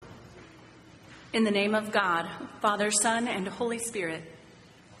In the name of God, Father, Son, and Holy Spirit.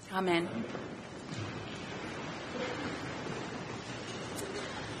 Amen.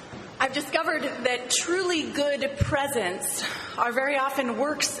 I've discovered that truly good presents are very often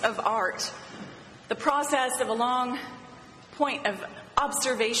works of art, the process of a long point of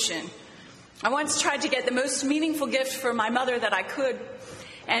observation. I once tried to get the most meaningful gift for my mother that I could,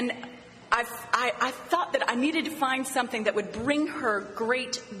 and I thought that I needed to find something that would bring her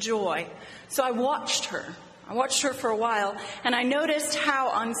great joy. So I watched her. I watched her for a while, and I noticed how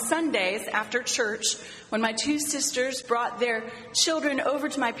on Sundays after church, when my two sisters brought their children over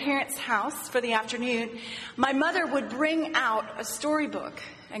to my parents' house for the afternoon, my mother would bring out a storybook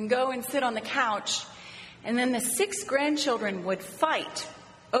and go and sit on the couch, and then the 6 grandchildren would fight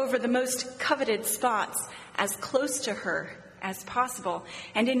over the most coveted spots as close to her as possible.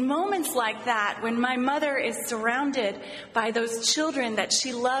 And in moments like that, when my mother is surrounded by those children that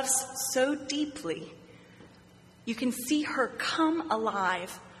she loves so deeply, you can see her come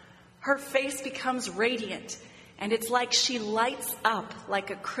alive. Her face becomes radiant, and it's like she lights up like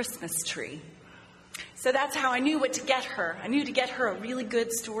a Christmas tree. So that's how I knew what to get her. I knew to get her a really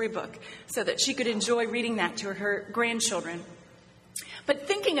good storybook so that she could enjoy reading that to her grandchildren. But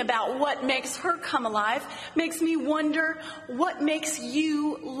thinking about what makes her come alive makes me wonder, what makes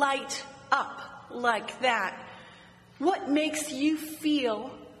you light up like that? What makes you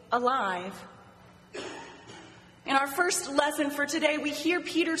feel alive? In our first lesson for today, we hear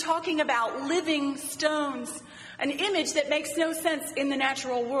Peter talking about living stones, an image that makes no sense in the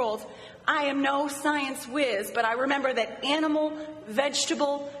natural world. I am no science whiz, but I remember that animal,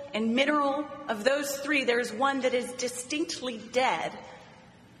 vegetable, and mineral, of those 3, there is one that is distinctly dead.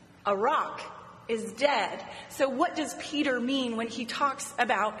 A rock is dead. So what does Peter mean when he talks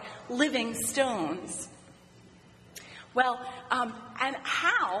about living stones? Well, and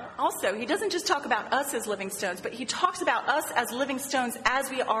how, also, he doesn't just talk about us as living stones, but he talks about us as living stones as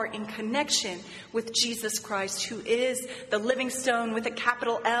we are in connection with Jesus Christ, who is the living stone with a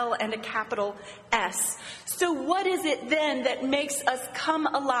capital L and a capital S. So what is it then that makes us come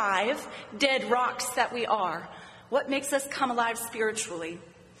alive, dead rocks that we are? What makes us come alive spiritually?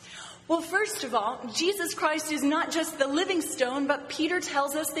 Well, first of all, Jesus Christ is not just the living stone, but Peter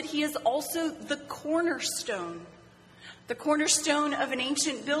tells us that he is also the cornerstone. The cornerstone of an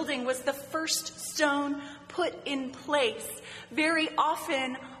ancient building was the first stone put in place, very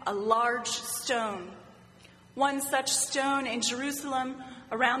often a large stone. One such stone in Jerusalem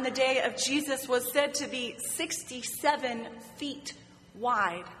around the day of Jesus was said to be 67 feet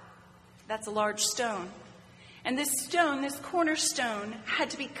wide. That's a large stone. And this stone, this cornerstone,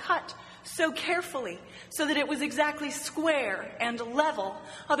 had to be cut so carefully so that it was exactly square and level.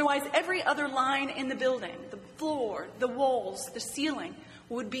 Otherwise, every other line in the building, the floor, the walls, the ceiling,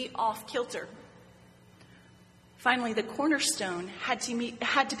 would be off kilter. Finally, the cornerstone had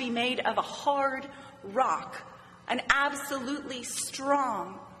to be made of a hard rock, an absolutely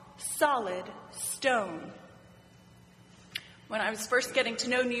strong, solid stone. When I was first getting to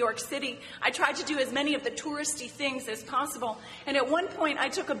know New York City, I tried to do as many of the touristy things as possible. And at one point, I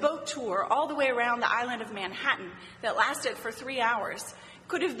took a boat tour all the way around the island of Manhattan that lasted for 3 hours.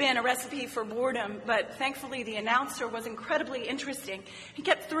 Could have been a recipe for boredom, but thankfully the announcer was incredibly interesting. He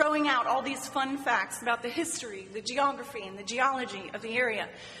kept throwing out all these fun facts about the history, the geography, and the geology of the area.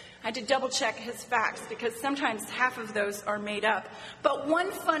 I had to double-check his facts because sometimes half of those are made up. But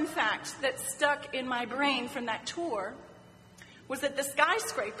one fun fact that stuck in my brain from that tour was that the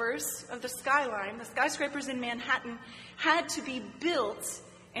skyscrapers of the skyline, the skyscrapers in Manhattan, had to be built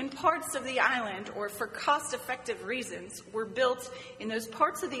in parts of the island, or for cost-effective reasons, were built in those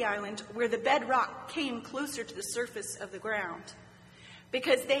parts of the island where the bedrock came closer to the surface of the ground.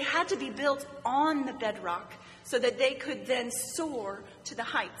 Because they had to be built on the bedrock so that they could then soar to the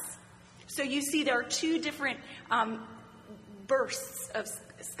heights. So you see there are 2 different bursts of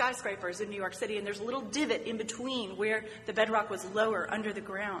skyscrapers in New York City, and there's a little divot in between where the bedrock was lower under the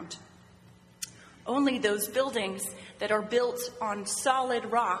ground. Only those buildings that are built on solid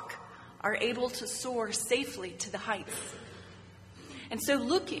rock are able to soar safely to the heights. And so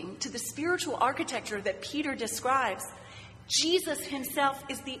looking to the spiritual architecture that Peter describes, Jesus himself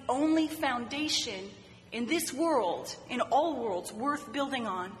is the only foundation in this world, in all worlds, worth building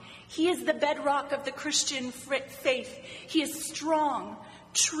on. He is the bedrock of the Christian faith. He is strong,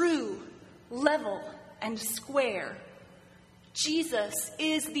 true, level, and square. Jesus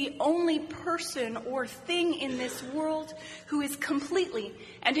is the only person or thing in this world who is completely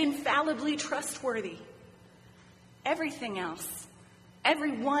and infallibly trustworthy. Everything else,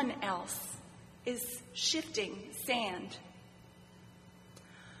 everyone else, is shifting sand.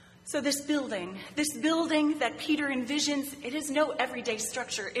 So this building that Peter envisions, it is no everyday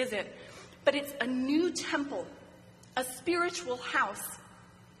structure, is it? But it's a new temple, a spiritual house.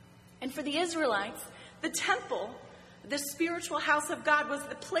 And for the Israelites, the temple, the spiritual house of God, was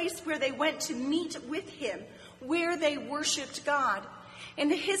the place where they went to meet with him, where they worshiped God. And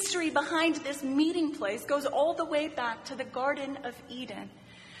the history behind this meeting place goes all the way back to the Garden of Eden,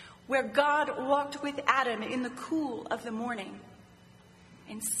 where God walked with Adam in the cool of the morning.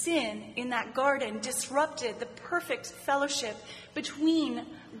 And sin in that garden disrupted the perfect fellowship between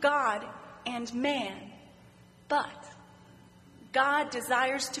God and man. But God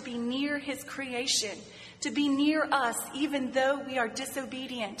desires to be near his creation, to be near us, even though we are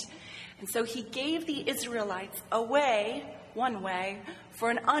disobedient. And so he gave the Israelites a way, one way, for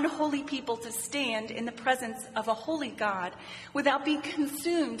an unholy people to stand in the presence of a holy God without being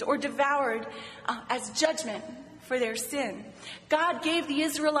consumed or devoured as judgment for their sin. God gave the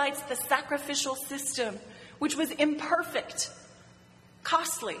Israelites the sacrificial system, which was imperfect,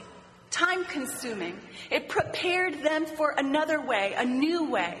 costly, time-consuming. It prepared them for another way, a new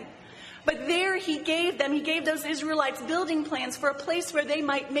way. But there he gave those Israelites building plans for a place where they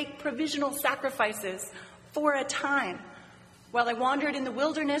might make provisional sacrifices for a time. While they wandered in the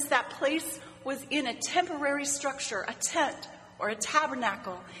wilderness, that place was in a temporary structure, a tent or a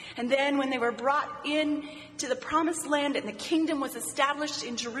tabernacle. And then when they were brought in to the promised land and the kingdom was established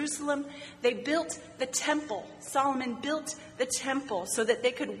in Jerusalem, they built the temple. Solomon built the temple so that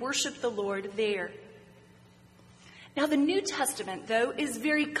they could worship the Lord there. Now, the New Testament, though, is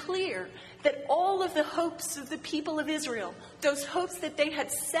very clear that all of the hopes of the people of Israel, those hopes that they had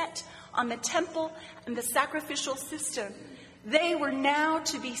set on the temple and the sacrificial system, they were now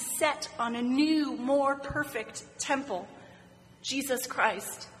to be set on a new, more perfect temple, Jesus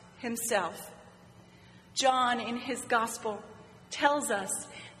Christ himself. John, in his gospel, tells us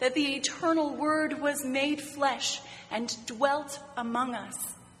that the eternal Word was made flesh and dwelt among us.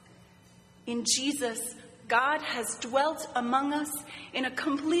 In Jesus, God has dwelt among us in a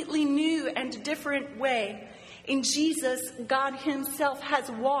completely new and different way. In Jesus, God himself has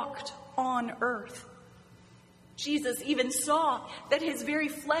walked on earth. Jesus even saw that his very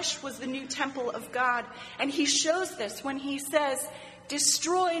flesh was the new temple of God. And he shows this when he says,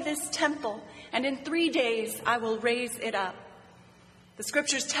 "Destroy this temple, and in 3 days I will raise it up." The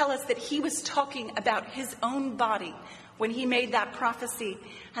scriptures tell us that he was talking about his own body when he made that prophecy.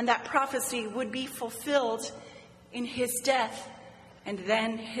 And that prophecy would be fulfilled in his death and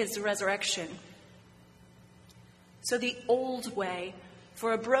then his resurrection. So the old way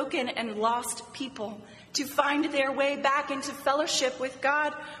for a broken and lost people to find their way back into fellowship with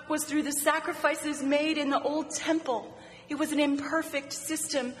God was through the sacrifices made in the old temple. It was an imperfect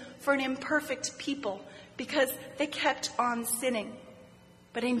system for an imperfect people because they kept on sinning.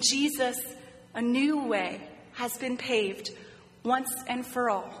 But in Jesus, a new way has been paved once and for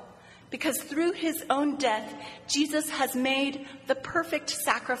all. Because through his own death, Jesus has made the perfect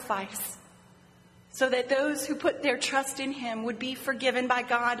sacrifice so that those who put their trust in him would be forgiven by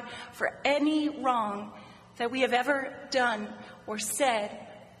God for any wrong that we have ever done or said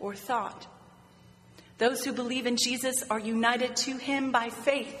or thought. Those who believe in Jesus are united to him by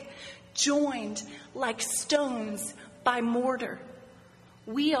faith, joined like stones by mortar.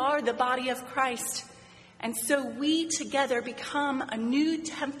 We are the body of Christ, and so we together become a new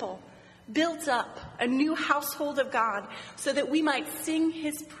temple, built up, a new household of God, so that we might sing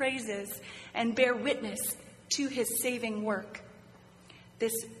his praises and bear witness to his saving work.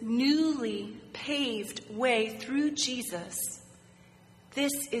 This newly paved way through Jesus,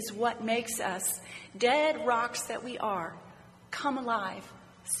 this is what makes us, dead rocks that we are, come alive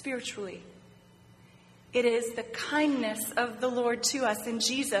spiritually. It is the kindness of the Lord to us in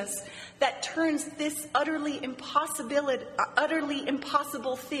Jesus that turns this utterly impossible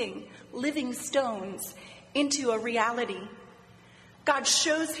thing, living stones, into a reality. God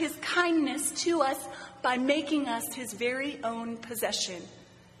shows his kindness to us by making us his very own possession,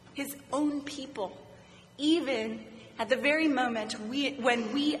 his own people, even at the very moment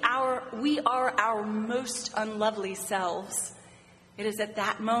when we are our most unlovely selves. It is at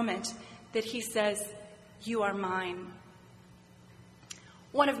that moment that he says, "You are mine."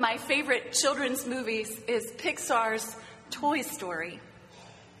 One of my favorite children's movies is Pixar's Toy Story.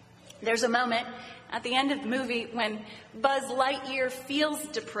 There's a moment at the end of the movie when Buzz Lightyear feels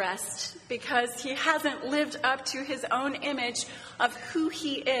depressed because he hasn't lived up to his own image of who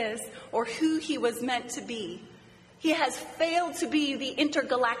he is or who he was meant to be. He has failed to be the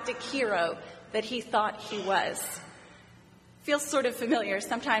intergalactic hero that he thought he was. Feels sort of familiar.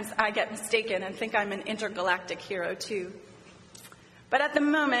 Sometimes I get mistaken and think I'm an intergalactic hero too. But at the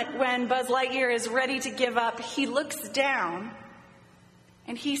moment when Buzz Lightyear is ready to give up, he looks down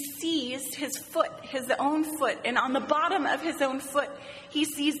and he sees his foot, his own foot. And on the bottom of his own foot, he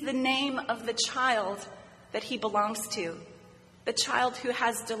sees the name of the child that he belongs to, the child who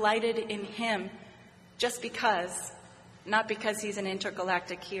has delighted in him just because, not because he's an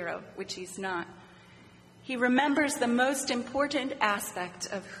intergalactic hero, which he's not. He remembers the most important aspect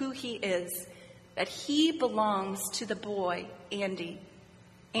of who he is, that he belongs to the boy, Andy.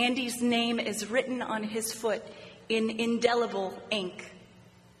 Andy's name is written on his foot in indelible ink.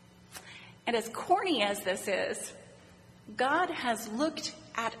 And as corny as this is, God has looked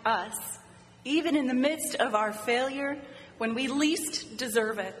at us, even in the midst of our failure, when we least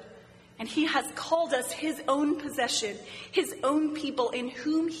deserve it. And he has called us his own possession, his own people in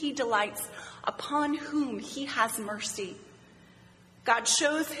whom he delights, upon whom he has mercy. God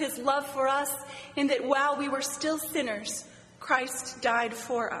shows his love for us in that while we were still sinners, Christ died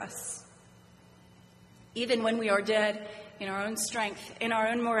for us. Even when we are dead in our own strength, in our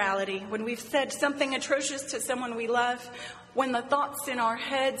own morality, when we've said something atrocious to someone we love, when the thoughts in our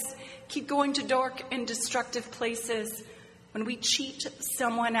heads keep going to dark and destructive places, when we cheat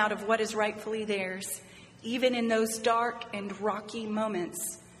someone out of what is rightfully theirs, even in those dark and rocky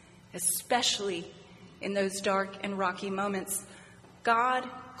moments, especially in those dark and rocky moments, God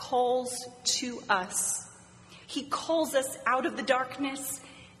calls to us. He calls us out of the darkness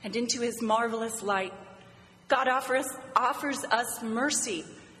and into his marvelous light. God offers us mercy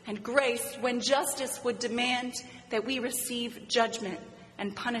and grace when justice would demand that we receive judgment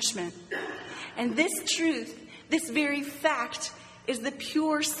and punishment. And this truth, this very fact, is the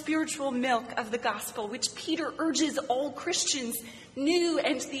pure spiritual milk of the gospel, which Peter urges all Christians, new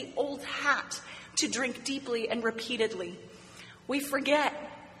and the old hat, to drink deeply and repeatedly. We forget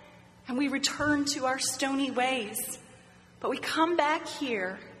and we return to our stony ways, but we come back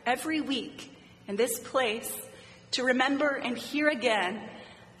here every week in this place to remember and hear again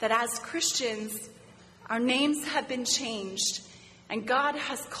that as Christians, our names have been changed and God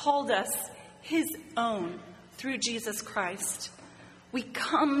has called us his own through Jesus Christ. We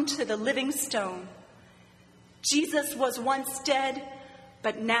come to the living stone. Jesus was once dead,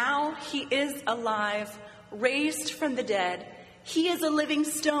 but now he is alive, raised from the dead. He is a living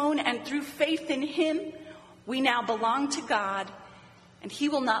stone, and through faith in him, we now belong to God, and he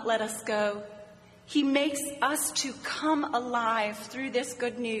will not let us go. He makes us to come alive through this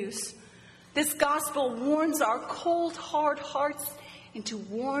good news. This gospel warms our cold, hard hearts into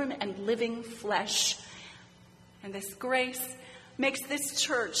warm and living flesh. And this grace makes this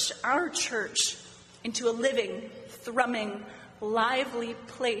church, our church, into a living, thrumming, lively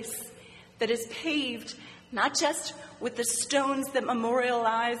place that is paved not just with the stones that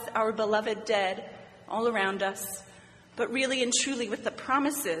memorialize our beloved dead all around us, but really and truly with the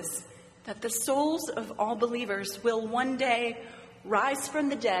promises that the souls of all believers will one day rise from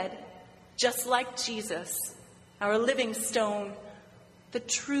the dead, just like Jesus, our living stone, the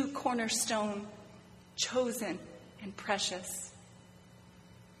true cornerstone, chosen and precious.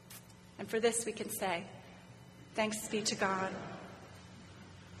 And for this we can say, thanks be to God.